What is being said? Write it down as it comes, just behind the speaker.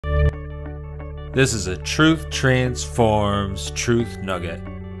This is a Truth Transforms Truth Nugget,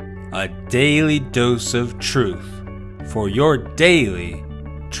 a daily dose of truth for your daily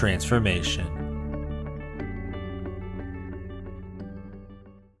transformation.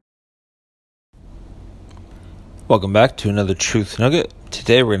 Welcome back to another Truth Nugget.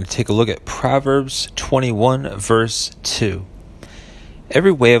 Today we're going to take a look at Proverbs 21 verse 2.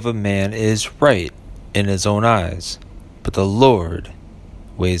 Every way of a man is right in his own eyes, but the Lord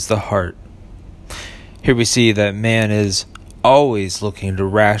weighs the heart. Here we see that man is always looking to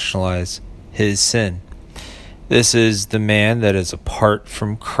rationalize his sin. This is the man that is apart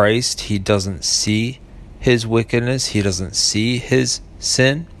from Christ. He doesn't see his wickedness. He doesn't see his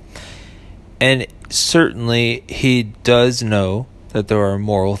sin. And certainly he does know that there are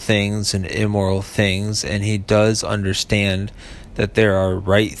moral things and immoral things, and he does understand that there are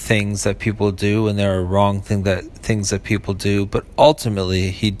right things that people do and there are wrong things that people do, but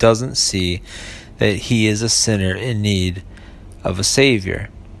ultimately he doesn't see that he is a sinner in need of a Savior.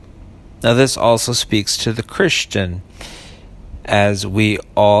 Now this also speaks to the Christian, as we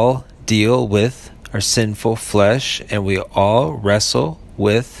all deal with our sinful flesh and we all wrestle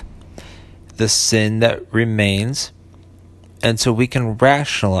with the sin that remains. And so we can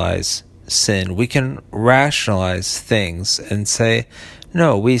rationalize sin. We can rationalize things and say,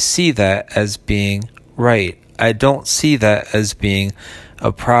 no, we see that as being right. I don't see that as being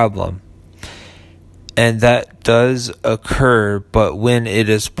a problem. And that does occur, but when it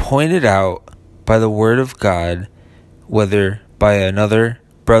is pointed out by the Word of God, whether by another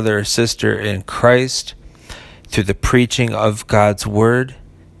brother or sister in Christ, through the preaching of God's Word,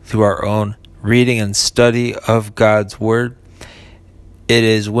 through our own reading and study of God's Word, it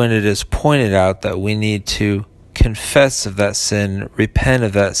is when it is pointed out that we need to confess of that sin, repent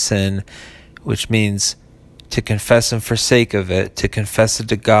of that sin, which means to confess and forsake of it, to confess it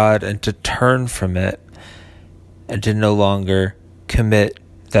to God and to turn from it, and to no longer commit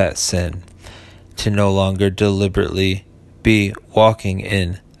that sin, to no longer deliberately be walking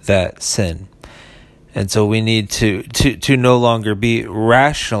in that sin. And so we need to no longer be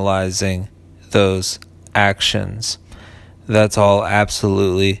rationalizing those actions. That's all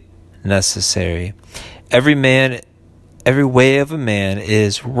absolutely necessary. Every way of a man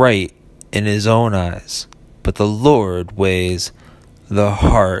is right in his own eyes, but the Lord weighs the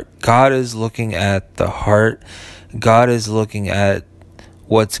heart. God is looking at the heart. God is looking at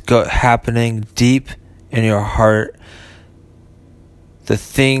what's happening deep in your heart, the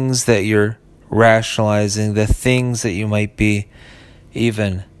things that you're rationalizing, the things that you might be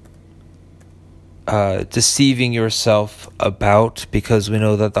even deceiving yourself about, because we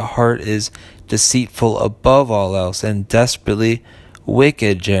know that the heart is deceitful above all else and desperately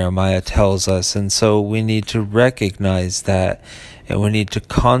wicked, Jeremiah tells us. And so we need to recognize that, and we need to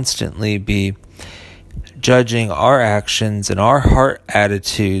constantly be judging our actions and our heart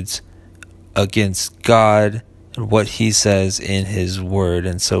attitudes against God and what He says in His Word.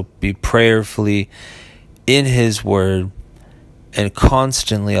 And so be prayerfully in His Word and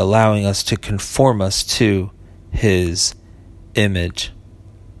constantly allowing us to conform us to His image.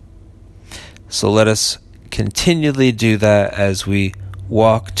 So let us continually do that as we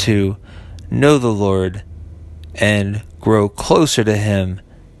walk to know the Lord and grow closer to Him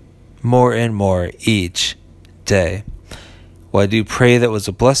more and more each day. Well, I do pray that was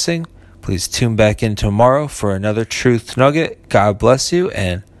a blessing. Please tune back in tomorrow for another Truth Nugget. God bless you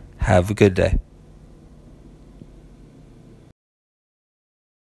and have a good day.